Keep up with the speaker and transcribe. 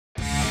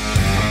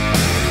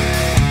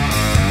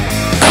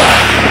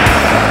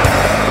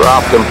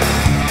Dropped him.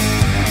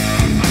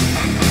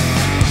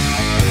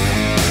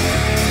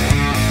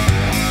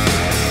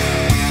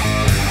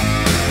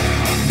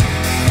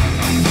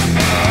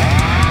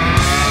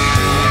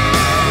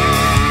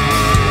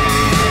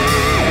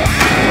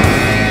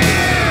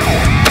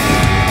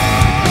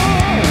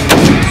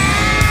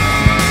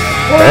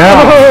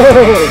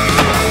 Yeah.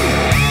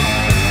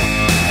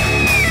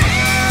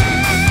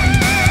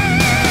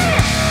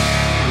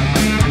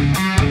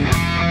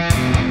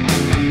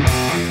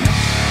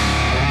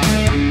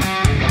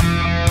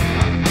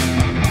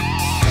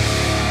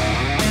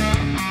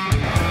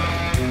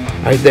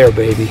 Right there,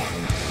 baby.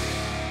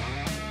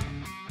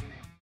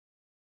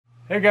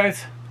 Hey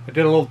guys, I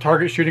did a little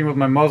target shooting with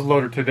my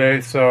muzzleloader today,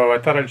 so I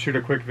thought I'd shoot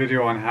a quick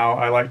video on how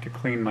I like to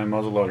clean my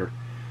muzzleloader.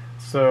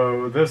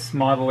 So this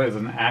model is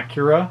an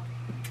Accura.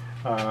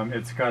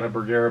 It's got a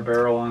Bergara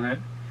barrel on it,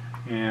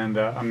 and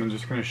I'm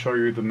just going to show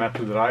you the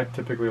method that I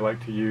typically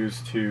like to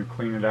use to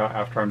clean it out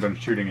after I'm done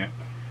shooting it.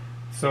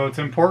 So it's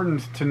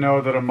important to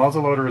know that a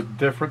muzzleloader is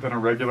different than a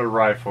regular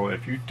rifle.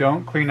 If you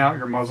don't clean out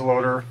your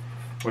muzzleloader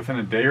within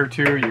a day or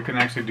two, you can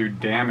actually do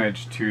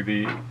damage to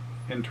the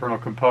internal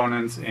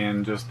components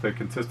and just the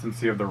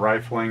consistency of the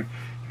rifling.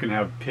 You can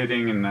have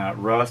pitting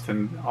and rust,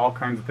 and all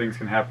kinds of things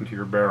can happen to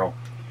your barrel.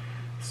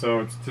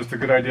 So it's just a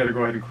good idea to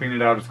go ahead and clean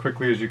it out as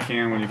quickly as you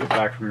can when you get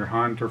back from your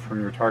hunt or from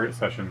your target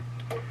session.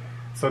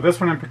 So this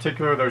one in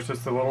particular, there's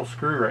just a little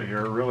screw right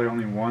here. Really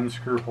only one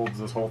screw holds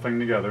this whole thing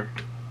together.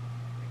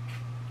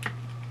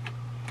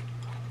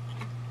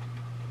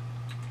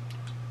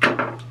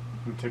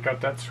 And take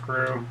out that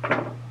screw.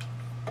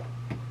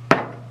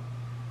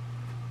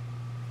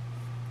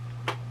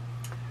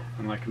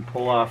 And I can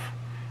pull off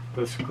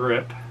this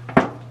grip.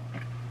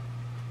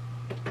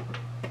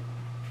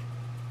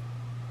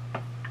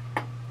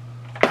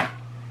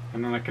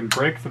 And then I can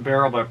break the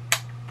barrel by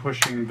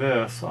pushing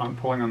this,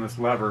 pulling on this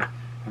lever,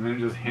 and then it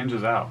just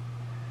hinges out.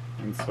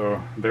 And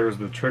so there's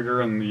the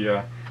trigger and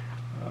the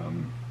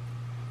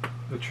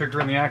trigger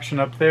and the action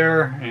up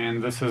there,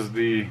 and this is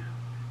the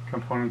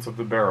components of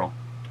the barrel.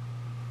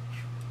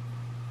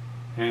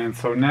 And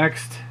so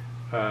next,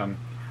 I'm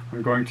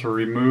going to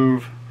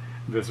remove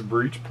this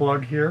breech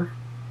plug here.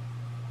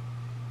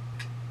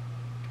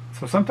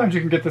 So sometimes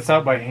you can get this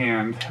out by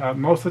hand.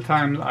 Most of the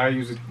time I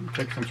usually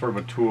take some sort of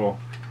a tool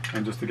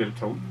and just to get it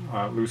to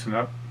loosen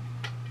up.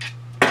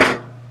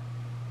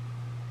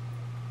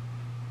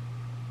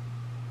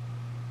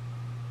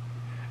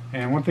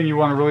 And one thing you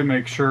want to really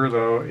make sure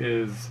though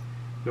is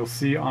you'll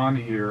see on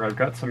here I've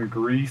got some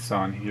grease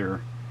on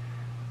here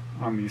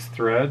on these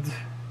threads.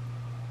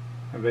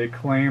 They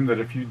claim that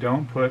if you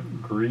don't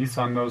put grease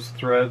on those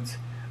threads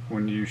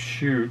when you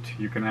shoot,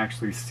 you can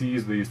actually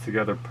seize these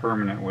together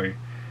permanently,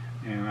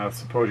 and I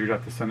suppose you'd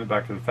have to send it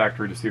back to the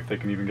factory to see if they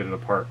can even get it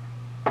apart.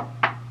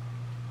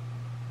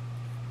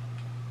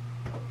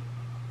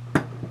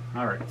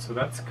 Alright, so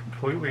that's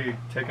completely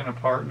taken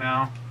apart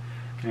now,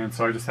 and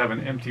so I just have an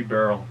empty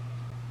barrel.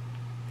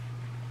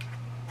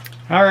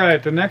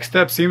 Alright, the next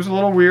step seems a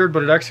little weird,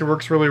 but it actually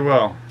works really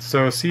well.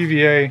 So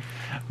CVA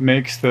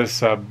makes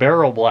this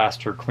barrel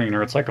blaster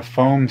cleaner. It's like a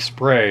foam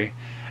spray,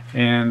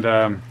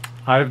 and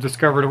I've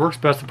discovered it works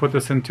best to put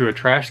this into a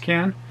trash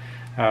can.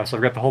 So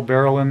I've got the whole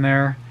barrel in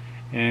there,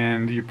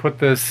 and you put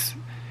this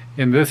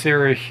in this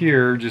area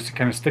here, just to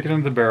kind of stick it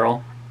into the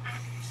barrel,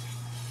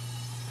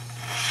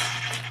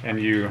 and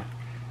you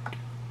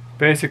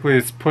basically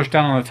it's pushed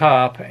down on the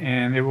top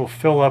and it will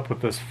fill up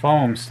with this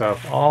foam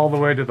stuff all the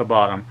way to the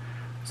bottom.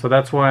 So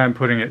that's why I'm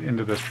putting it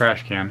into this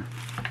trash can.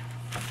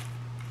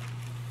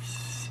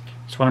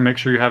 Just want to make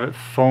sure you have it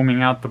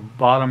foaming out the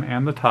bottom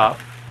and the top.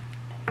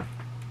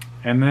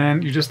 And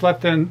then you just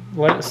let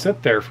it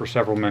sit there for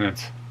several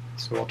minutes.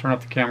 So I'll turn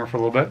off the camera for a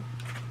little bit.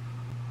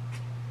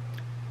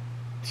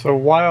 So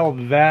while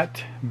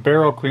that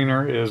barrel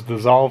cleaner is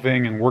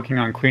dissolving and working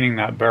on cleaning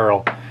that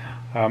barrel,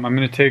 I'm going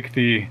to take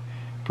the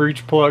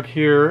breech plug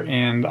here,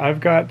 and I've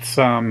got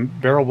some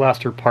barrel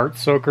blaster part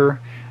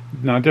soaker.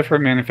 Now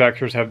different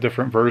manufacturers have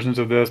different versions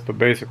of this, but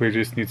basically you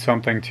just need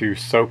something to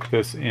soak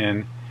this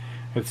in.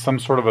 It's some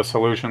sort of a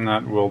solution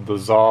that will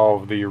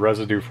dissolve the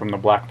residue from the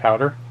black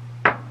powder.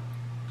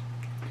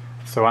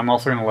 So I'm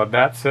also going to let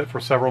that sit for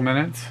several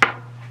minutes.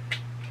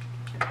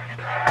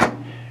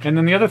 And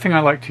then the other thing I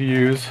like to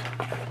use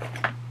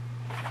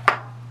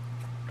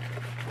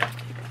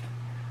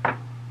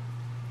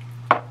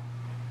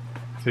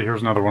see,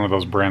 here's another one of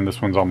those brand.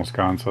 This one's almost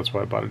gone, so that's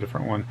why I bought a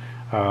different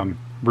one.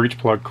 Breech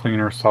plug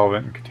cleaner,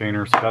 solvent, and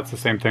container. So that's the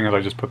same thing as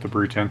I just put the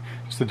breech in,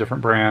 just a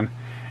different brand.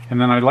 And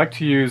then I like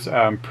to use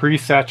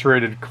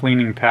pre-saturated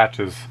cleaning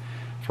patches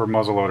for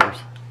muzzleloaders,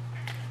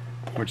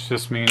 which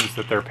just means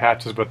that they're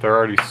patches, but they're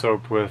already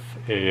soaked with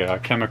a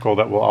chemical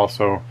that will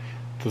also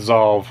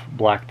dissolve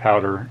black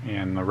powder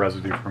and the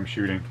residue from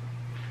shooting.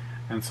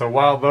 And so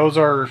while those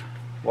are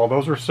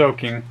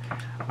soaking,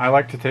 I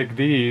like to take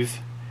these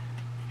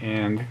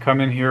and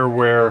come in here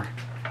where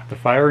the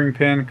firing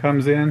pin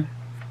comes in,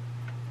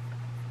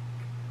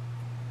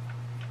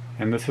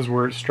 and this is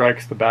where it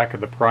strikes the back of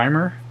the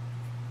primer.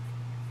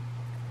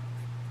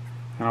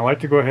 And I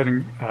like to go ahead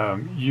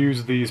and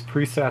use these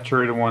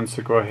pre-saturated ones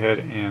to go ahead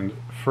and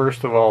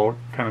first of all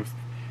kind of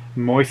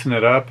moisten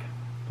it up,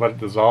 let it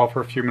dissolve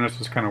for a few minutes,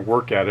 just kind of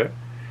work at it.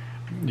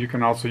 You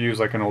can also use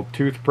like an old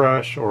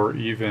toothbrush or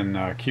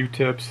even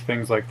Q-tips,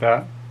 things like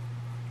that.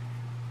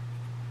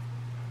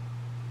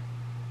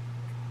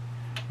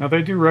 Now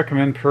they do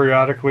recommend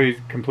periodically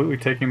completely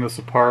taking this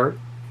apart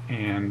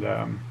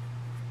and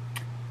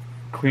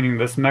cleaning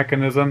this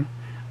mechanism.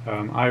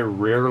 I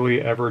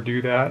rarely ever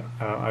do that.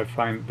 I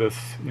find this,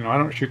 I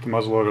don't shoot the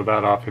muzzleloader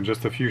that often,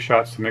 just a few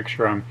shots to make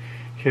sure I'm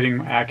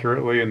hitting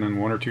accurately, and then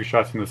 1 or 2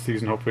 shots in the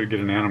season hopefully to get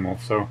an animal.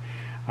 So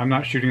I'm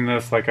not shooting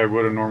this like I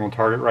would a normal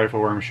target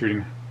rifle where I'm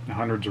shooting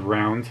hundreds of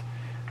rounds.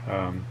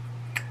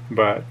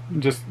 But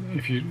just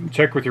if you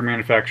check with your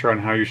manufacturer on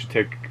how you should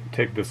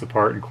take this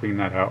apart and clean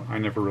that out. I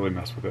never really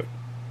mess with it.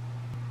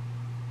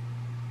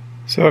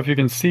 So if you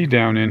can see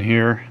down in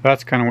here,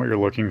 that's kind of what you're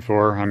looking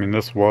for. I mean,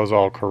 this was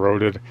all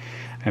corroded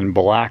and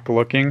black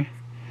looking,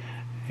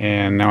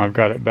 and now I've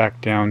got it back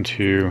down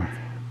to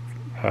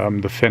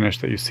the finish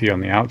that you see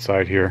on the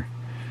outside here.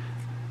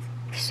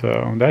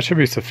 So that should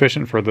be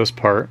sufficient for this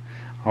part.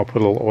 I'll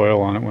put a little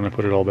oil on it when I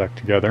put it all back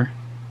together.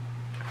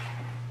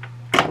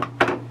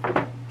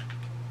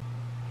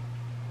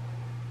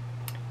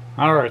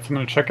 Alright, so I'm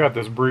going to check out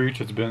this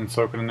breech. It's been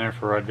soaking in there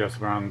for, I guess,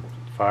 around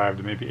 5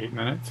 to maybe 8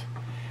 minutes.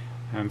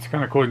 And it's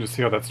kind of cool to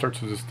see how that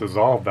starts to just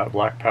dissolve that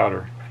black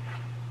powder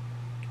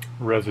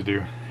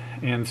residue.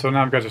 And so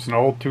now I've got just an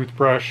old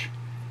toothbrush.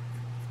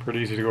 Pretty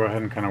easy to go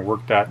ahead and kind of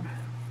work that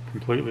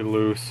completely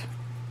loose.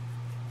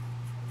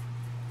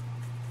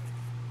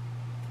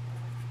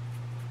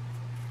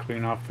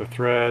 Clean off the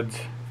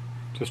threads.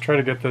 Just try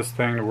to get this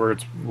thing to where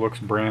it looks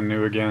brand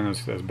new again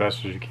as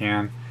best as you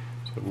can.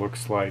 So it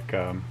looks like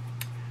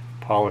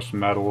polished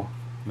metal,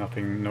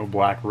 no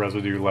black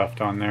residue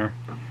left on there.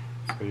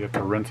 So you have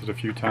to rinse it a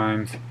few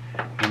times,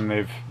 and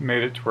they've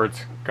made it to where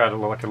it's got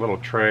like a little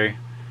tray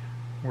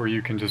where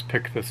you can just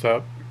pick this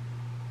up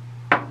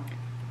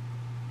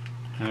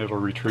and it'll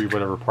retrieve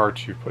whatever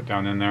parts you've put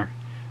down in there.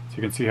 So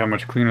you can see how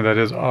much cleaner that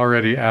is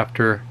already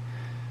after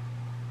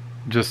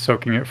just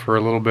soaking it for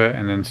a little bit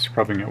and then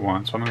scrubbing it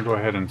once. So I'm going to go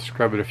ahead and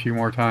scrub it a few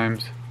more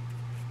times.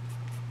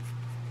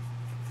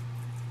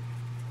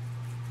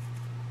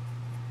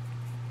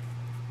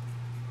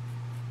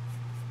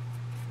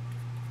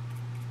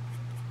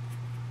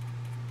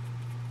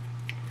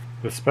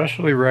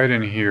 Especially right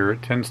in here,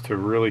 it tends to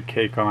really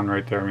cake on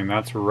right there. I mean,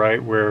 that's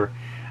right where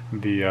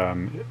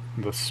the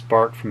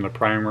spark from the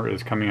primer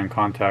is coming in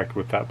contact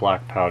with that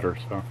black powder.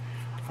 So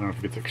I don't know if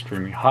it gets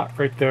extremely hot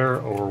right there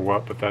or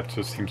what, but that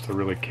just seems to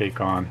really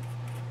cake on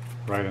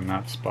right in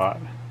that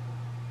spot.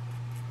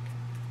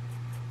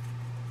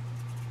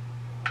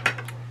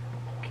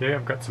 Okay,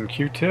 I've got some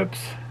Q-tips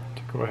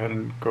to go ahead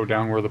and go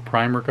down where the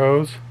primer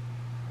goes.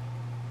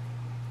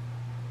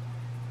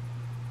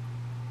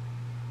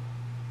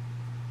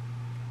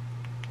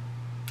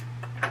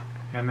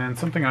 And then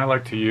something I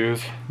like to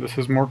use, this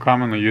is more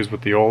commonly used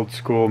with the old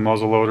school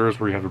muzzle loaders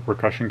where you have a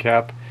percussion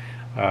cap,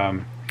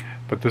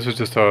 but this is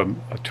just a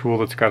tool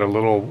that's got a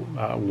little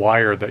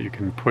wire that you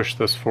can push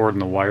this forward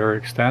and the wire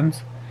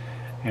extends,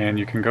 and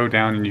you can go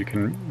down and you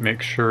can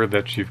make sure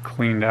that you've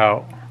cleaned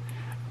out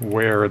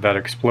where that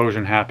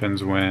explosion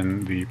happens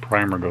when the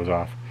primer goes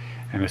off,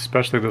 and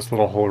especially this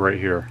little hole right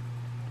here.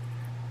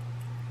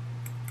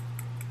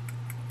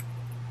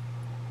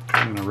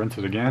 I'm going to rinse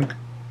it again.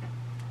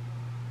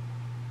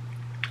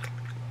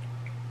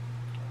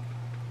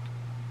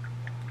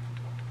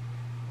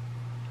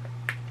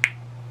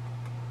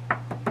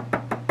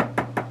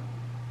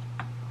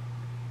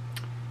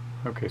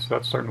 Okay, so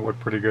that's starting to look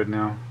pretty good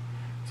now.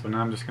 So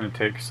now I'm just going to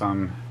take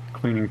some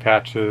cleaning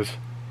patches.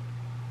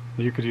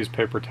 You could use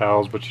paper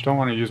towels, but you don't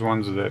want to use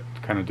ones that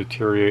kind of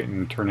deteriorate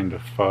and turn into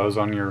fuzz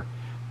on your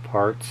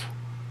parts.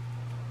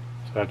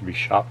 So they have to be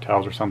shop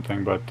towels or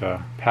something, but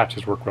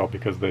patches work well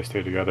because they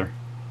stay together.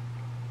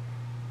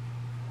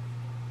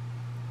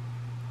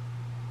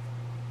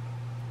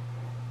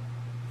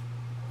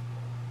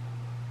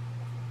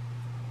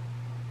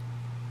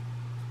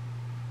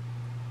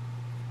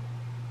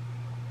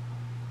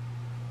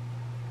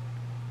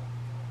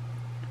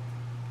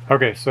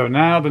 Okay, so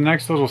now the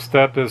next little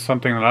step is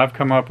something that I've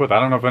come up with. I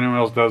don't know if anyone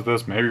else does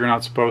this. Maybe you're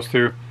not supposed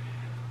to.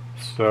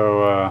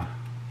 So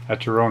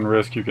at your own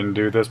risk you can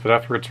do this. But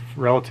after it's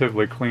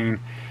relatively clean,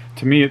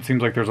 to me it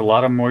seems like there's a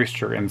lot of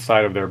moisture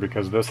inside of there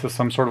because this is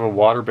some sort of a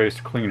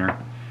water-based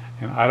cleaner.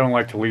 And I don't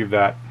like to leave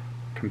that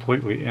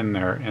completely in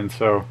there. And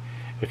so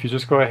if you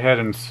just go ahead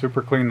and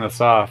super clean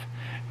this off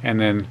and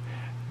then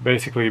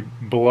basically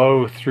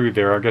blow through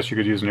there, I guess you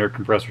could use an air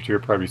compressor too,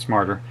 it'd probably be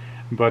smarter.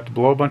 But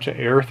blow a bunch of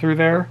air through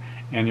there,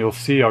 and you'll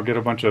see I'll get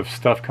a bunch of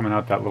stuff coming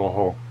out that little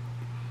hole.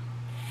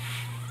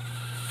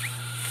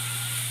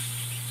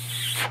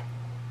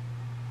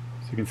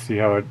 So you can see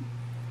how it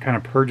kind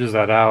of purges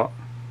that out,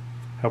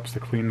 helps to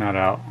clean that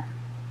out.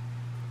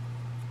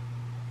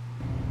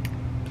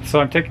 So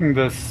I'm taking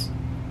this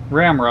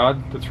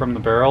ramrod that's from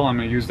the barrel, I'm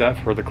going to use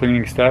that for the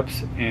cleaning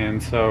steps,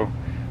 and so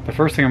The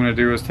first thing I'm going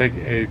to do is take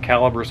a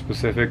caliber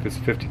specific, this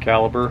 50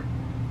 caliber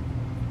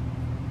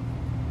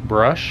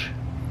brush,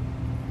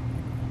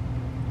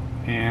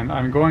 and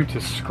I'm going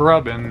to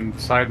scrub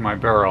inside my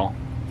barrel.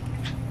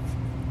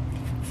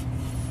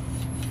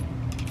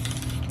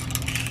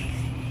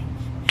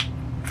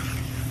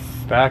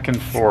 Back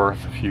and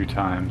forth a few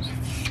times.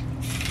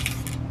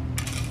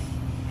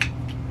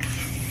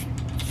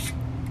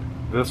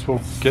 This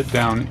will get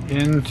down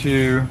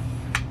into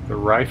the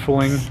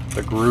rifling,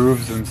 the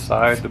grooves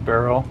inside the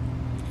barrel,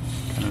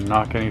 kind of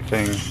knock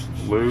anything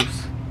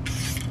loose,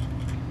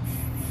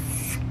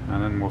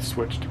 and then we'll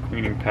switch to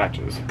cleaning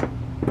patches.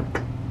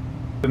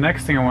 The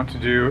next thing I want to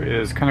do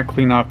is kind of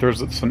clean off,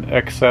 there's some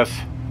excess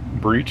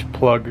breech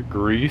plug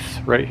grease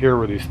right here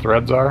where these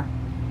threads are.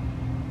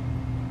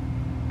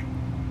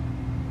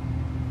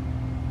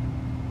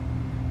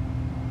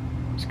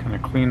 Just kind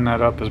of clean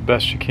that up as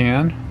best you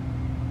can.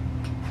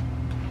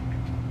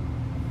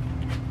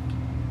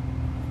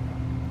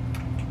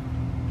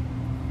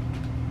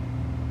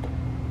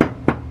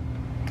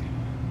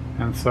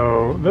 And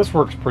so this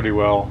works pretty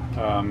well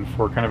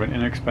for kind of an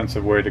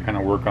inexpensive way to kind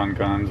of work on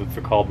guns. It's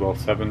the Caldwell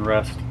 7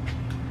 rest.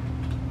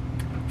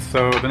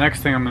 So the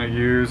next thing I'm going to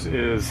use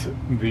is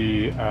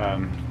the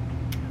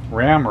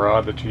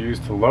ramrod that you use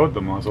to load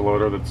the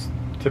muzzleloader that's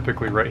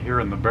typically right here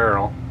in the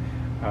barrel.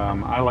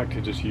 I like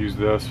to just use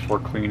this for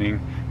cleaning.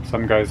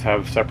 Some guys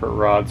have separate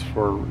rods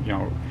for, you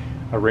know,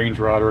 a range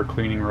rod or a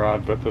cleaning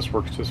rod, but this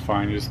works just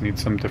fine. You just need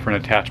some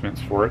different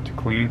attachments for it to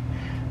clean.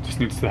 Just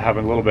needs to have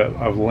a little bit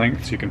of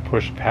length so you can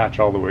push patch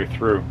all the way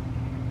through.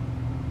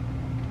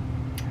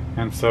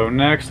 And so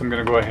next I'm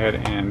going to go ahead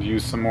and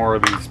use some more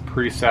of these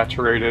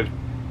pre-saturated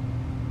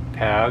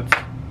pads.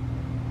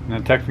 And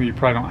then technically you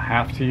probably don't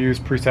have to use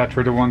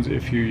pre-saturated ones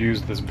if you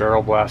use this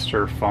barrel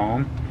blaster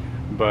foam,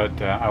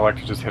 but I like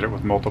to just hit it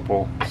with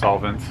multiple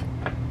solvents.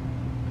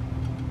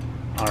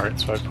 Alright,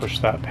 so I push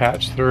that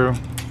patch through,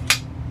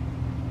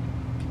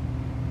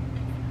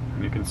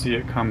 and you can see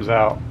it comes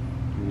out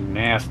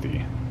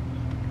nasty.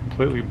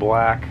 Completely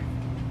black.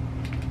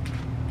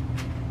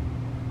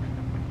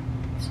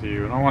 So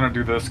you don't want to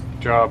do this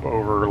job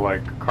over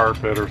like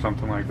carpet or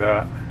something like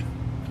that,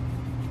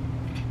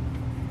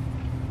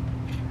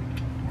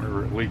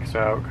 wherever it leaks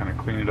out. Kind of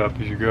clean it up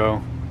as you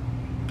go.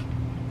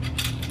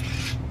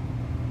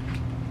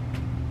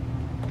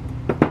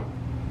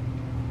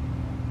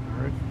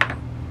 Alright,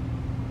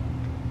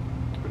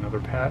 do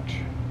another patch.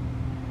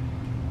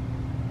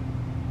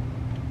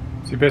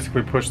 So you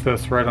basically push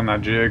this right on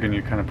that jig and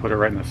you kind of put it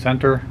right in the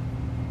center.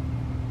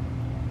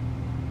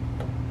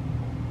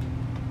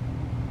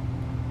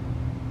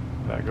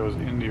 That goes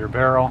into your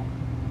barrel,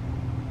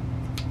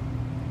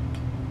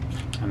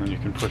 and then you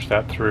can push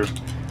that through.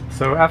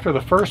 So after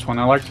the first one,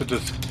 I like to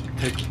just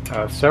take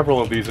several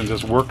of these and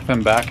just work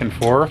them back and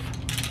forth.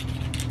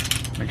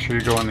 Make sure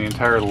you go in the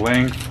entire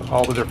length,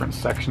 all the different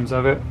sections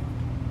of it,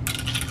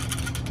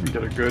 and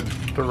get a good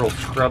thorough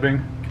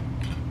scrubbing.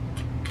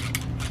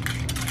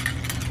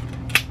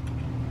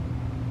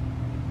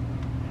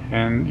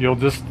 And you'll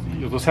just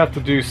have to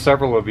do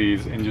several of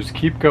these and just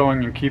keep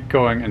going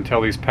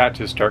until these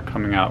patches start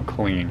coming out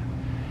clean.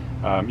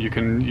 You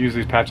can use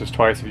these patches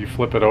twice if you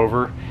flip it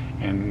over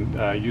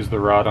and use the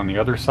rod on the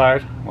other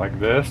side like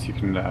this. You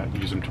can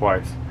use them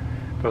twice.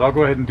 But I'll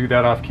go ahead and do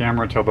that off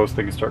camera until those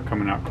things start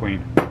coming out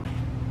clean.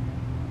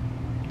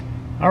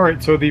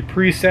 Alright, so the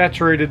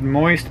pre-saturated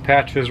moist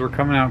patches were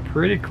coming out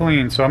pretty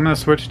clean, so I'm going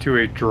to switch to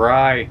a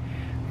dry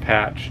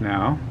patch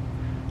now.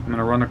 I'm going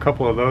to run a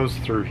couple of those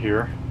through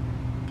here.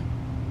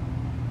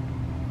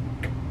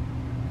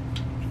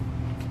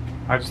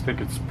 I just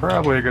think it's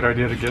probably a good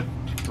idea to get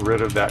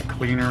rid of that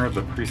cleaner,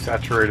 the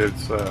pre-saturated,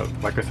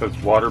 like I said,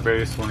 it's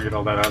water-based, so I want to get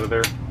all that out of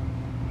there.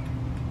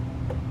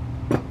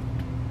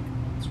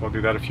 So I'll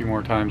do that a few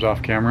more times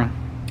off camera.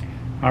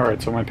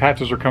 Alright, so my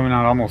patches are coming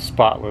out almost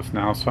spotless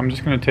now, so I'm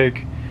just going to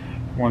take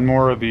one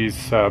more of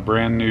these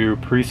brand new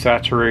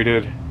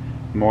pre-saturated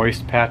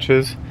moist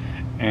patches,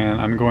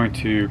 and I'm going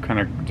to kind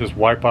of just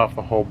wipe off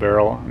the whole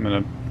barrel. I'm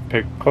going to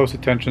pay close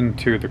attention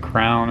to the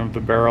crown of the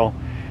barrel.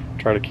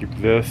 Try to keep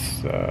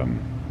this.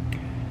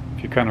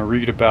 If you kind of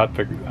read about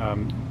the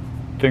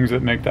things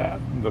that make the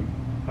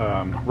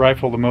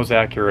rifle the most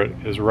accurate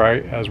is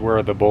right as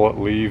where the bullet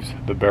leaves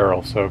the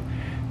barrel. So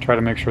try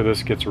to make sure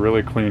this gets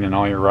really clean in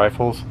all your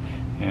rifles,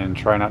 and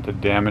try not to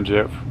damage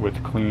it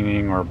with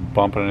cleaning or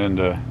bumping it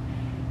into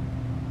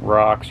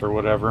rocks or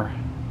whatever.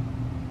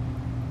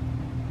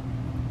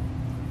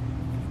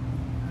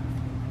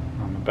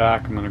 On the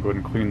back, I'm going to go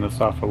ahead and clean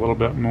this off a little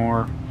bit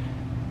more.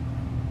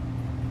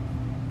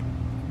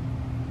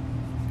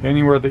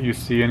 Anywhere that you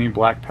see any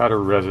black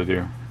powder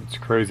residue, it's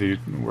crazy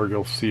where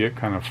you'll see it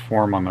kind of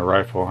form on the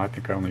rifle. I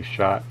think I only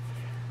shot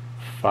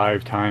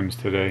 5 times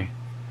today,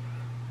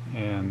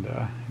 and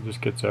it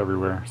just gets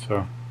everywhere.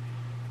 So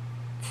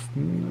it's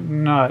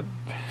not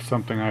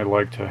something I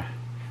like to.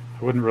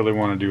 I wouldn't really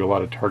want to do a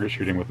lot of target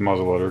shooting with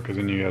muzzleloader, because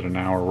then you get an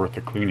hour worth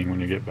of cleaning when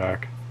you get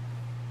back.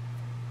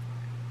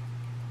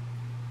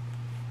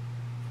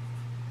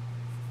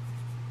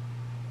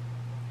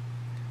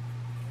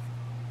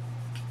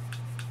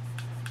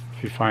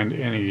 if you find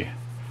any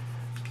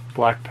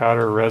black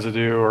powder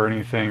residue or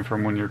anything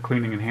from when you're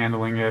cleaning and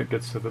handling it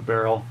gets to the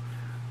barrel,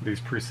 these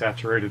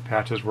pre-saturated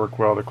patches work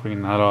well to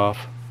clean that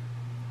off.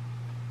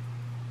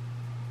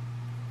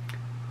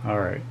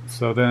 Alright,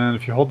 so then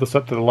if you hold this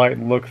up to the light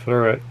and look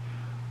through it,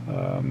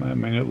 I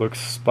mean, it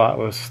looks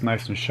spotless,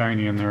 nice and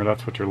shiny in there.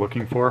 That's what you're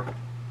looking for.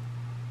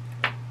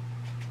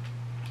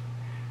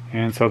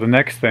 And so the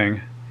next thing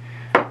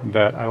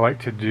that I like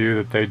to do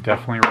that they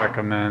definitely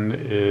recommend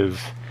is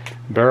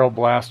Barrel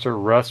Blaster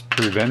Rust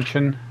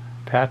Prevention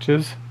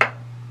patches.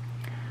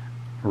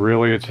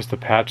 Really, it's just a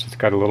patch that's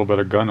got a little bit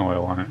of gun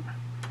oil on it.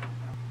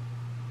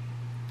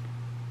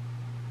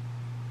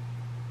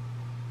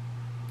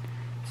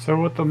 So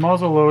with the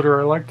muzzle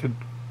loader, I like to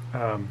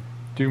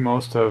do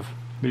most of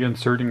the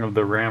inserting of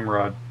the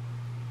ramrod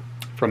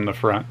from the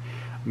front,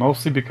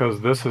 mostly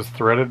because this is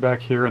threaded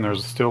back here and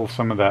there's still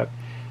some of that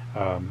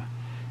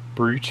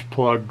breech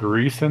plug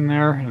grease in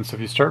there, and so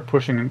if you start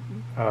pushing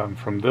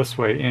from this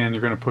way in,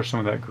 you're going to push some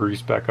of that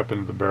grease back up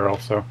into the barrel,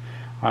 so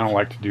I don't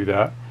like to do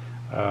that.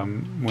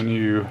 When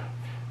you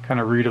kind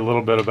of read a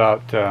little bit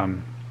about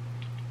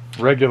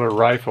regular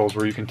rifles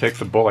where you can take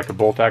the bolt, like a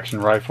bolt action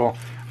rifle,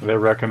 they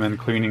recommend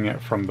cleaning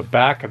it from the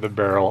back of the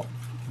barrel.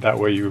 That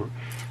way you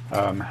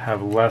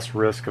have less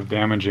risk of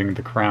damaging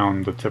the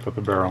crown, the tip of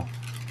the barrel.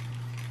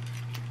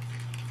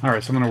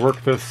 Alright, so I'm going to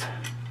work this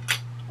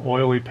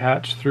oily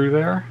patch through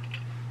there,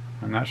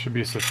 and that should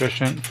be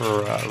sufficient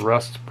for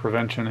rust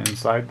prevention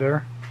inside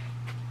there.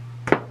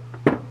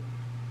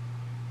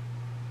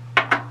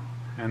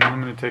 And then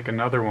I'm going to take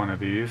another one of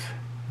these,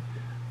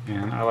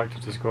 and I like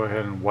to just go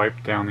ahead and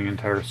wipe down the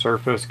entire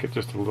surface, get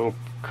just a little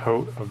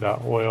coat of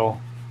that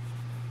oil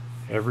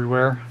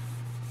everywhere.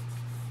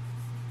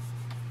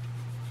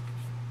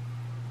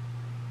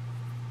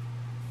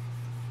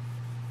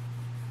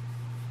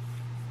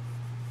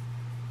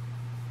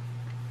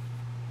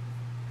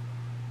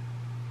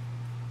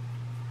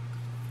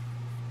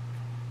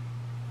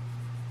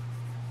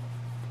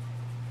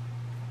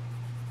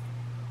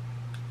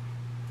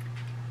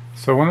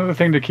 So one other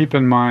thing to keep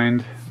in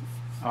mind,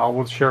 I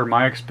will share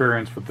my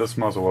experience with this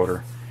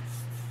muzzleloader.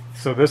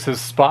 So this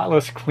is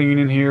spotless clean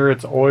in here,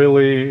 it's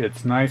oily,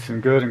 it's nice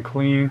and good and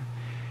clean.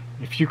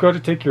 If you go to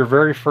take your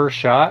very first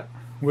shot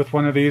with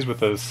one of these,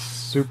 with a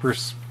super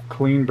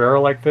clean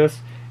barrel like this,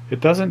 it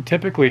doesn't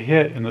typically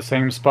hit in the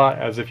same spot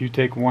as if you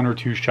take one or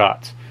two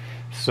shots.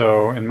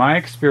 So in my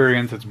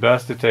experience, it's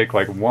best to take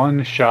like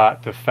one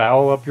shot to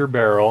foul up your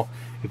barrel.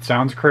 It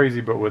sounds crazy,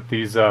 but with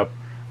these, I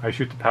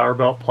shoot the Power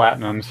Belt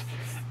Platinums,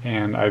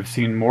 and I've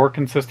seen more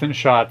consistent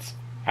shots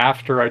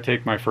after I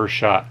take my first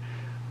shot.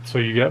 So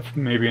you get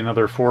maybe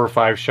another 4 or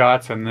 5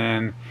 shots, and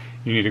then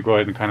you need to go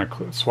ahead and kind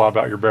of swab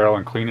out your barrel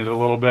and clean it a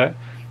little bit.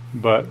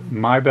 But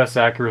my best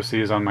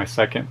accuracy is on my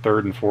second,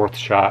 third, and fourth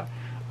shot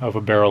of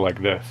a barrel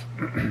like this.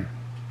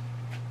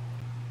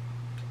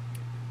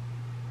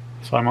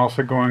 So I'm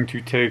also going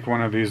to take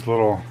one of these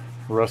little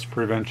rust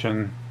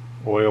prevention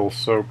oil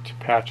soaked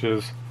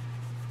patches,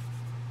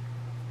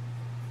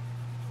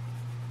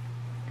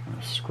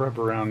 scrub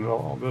around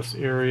all this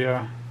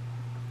area.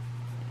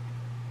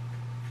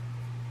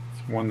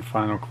 It's one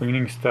final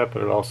cleaning step,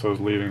 but it also is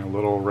leaving a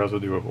little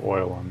residue of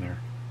oil on there.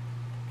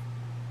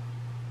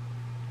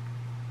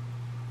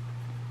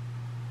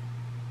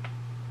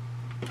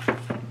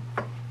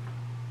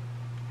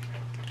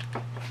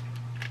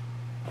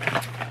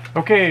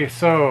 Okay,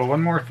 so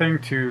one more thing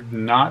to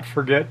not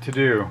forget to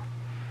do.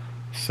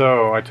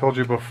 So I told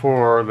you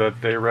before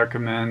that they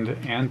recommend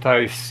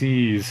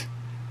anti-seize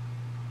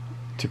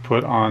to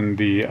put on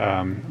the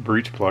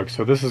breech plug.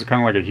 So this is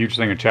kind of like a huge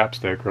thing of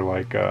chapstick, or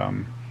like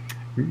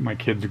my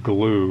kids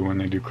glue when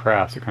they do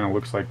crafts. It kind of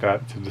looks like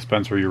that. It's a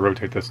dispenser. You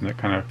rotate this and it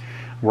kind of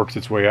works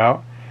its way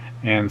out.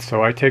 And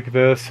so I take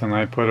this and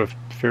I put a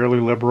fairly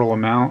liberal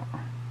amount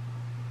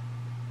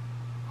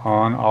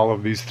on all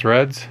of these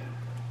threads,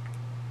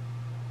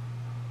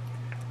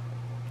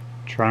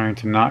 trying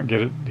to not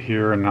get it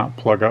here and not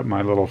plug up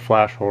my little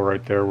flash hole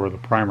right there where the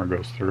primer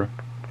goes through.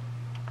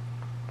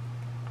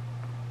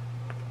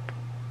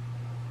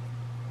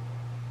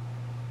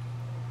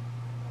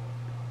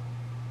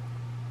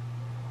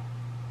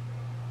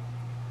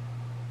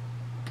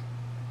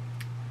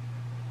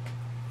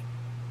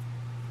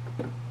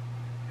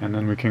 And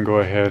then we can go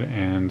ahead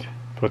and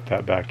put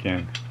that back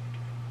in.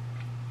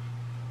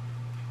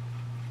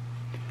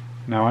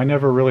 Now I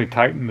never really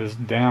tightened this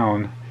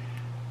down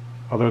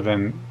other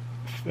than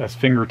as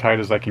finger tight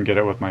as I can get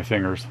it with my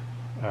fingers,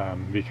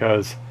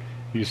 because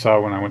you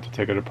saw when I went to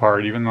take it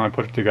apart, even though I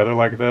put it together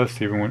like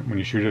this, even when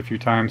you shoot it a few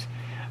times,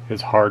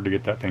 it's hard to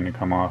get that thing to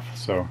come off.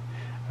 So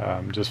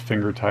just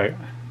finger tight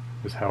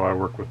is how I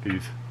work with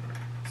these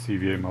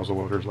CVA muzzle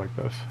loaders like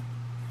this.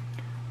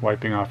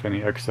 Wiping off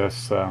any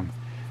excess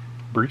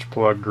breech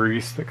plug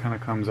grease that kind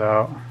of comes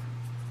out.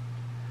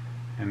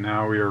 And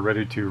now we are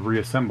ready to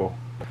reassemble.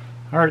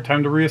 Alright,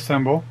 time to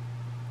reassemble.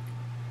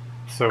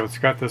 So it's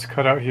got this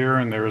cutout here,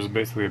 and there's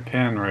basically a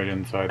pin right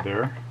inside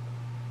there.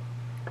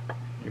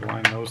 You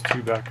line those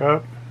two back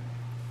up,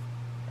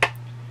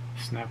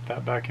 snap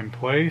that back in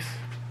place,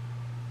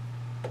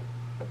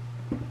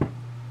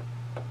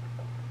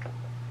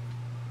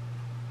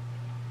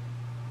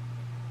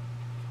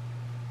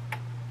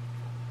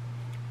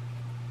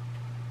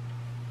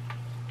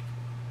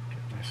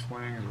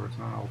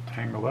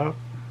 tangle up.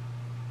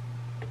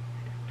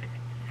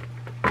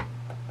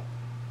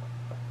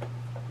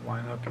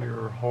 Line up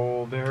your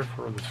hole there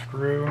for the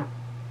screw.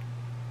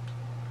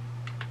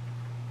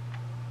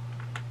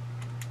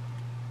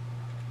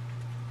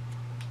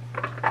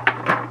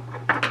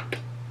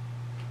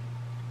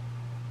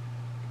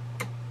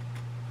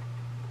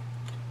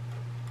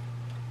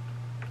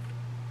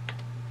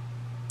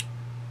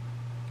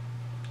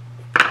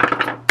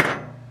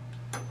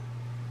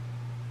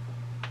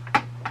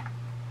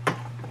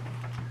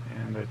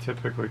 And I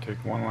typically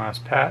take one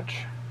last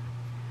patch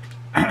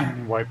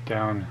and wipe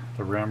down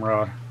the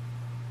ramrod.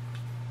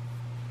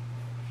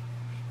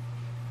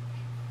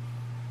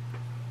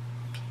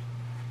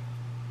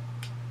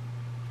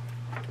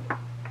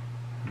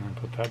 And then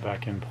put that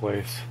back in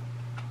place.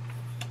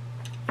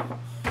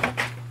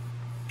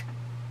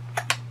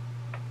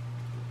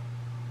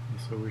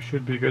 So we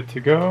should be good to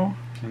go,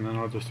 and then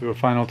I'll just do a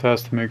final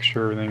test to make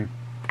sure everything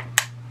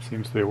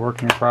seems to be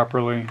working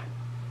properly.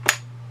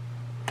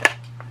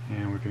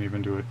 And we can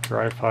even do a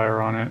dry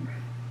fire on it.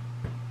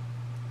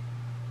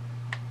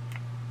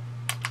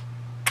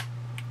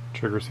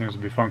 Trigger seems to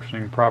be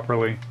functioning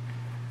properly.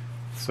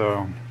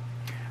 So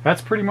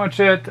that's pretty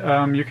much it.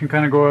 You can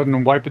kind of go ahead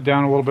and wipe it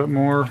down a little bit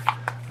more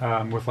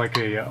with like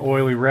a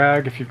oily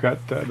rag if you've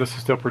got, this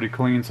is still pretty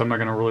clean, so I'm not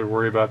going to really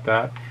worry about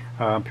that.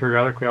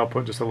 Periodically I'll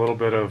put just a little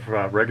bit of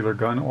regular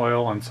gun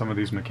oil on some of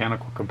these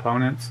mechanical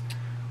components.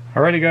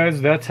 Alrighty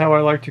guys, that's how I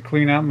like to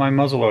clean out my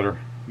muzzleloader.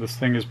 This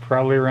thing is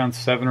probably around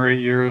 7 or 8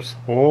 years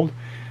old,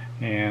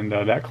 and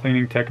that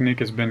cleaning technique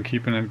has been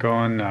keeping it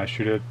going. I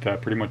shoot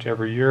it pretty much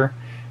every year,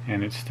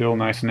 and it's still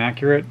nice and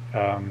accurate.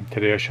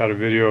 Today I shot a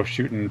video of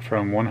shooting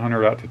from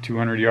 100 out to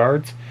 200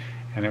 yards,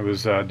 and it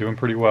was doing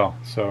pretty well.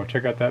 So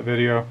check out that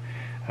video.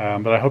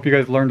 But I hope you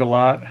guys learned a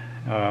lot.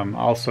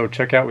 Also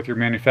check out with your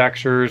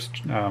manufacturers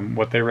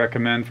what they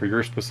recommend for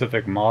your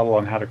specific model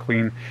on how to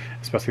clean,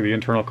 especially the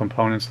internal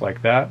components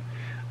like that.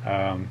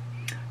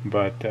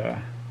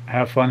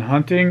 Have fun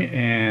hunting,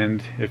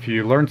 and if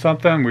you learned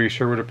something, we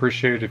sure would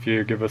appreciate it if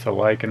you give us a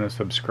like and a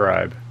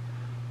subscribe.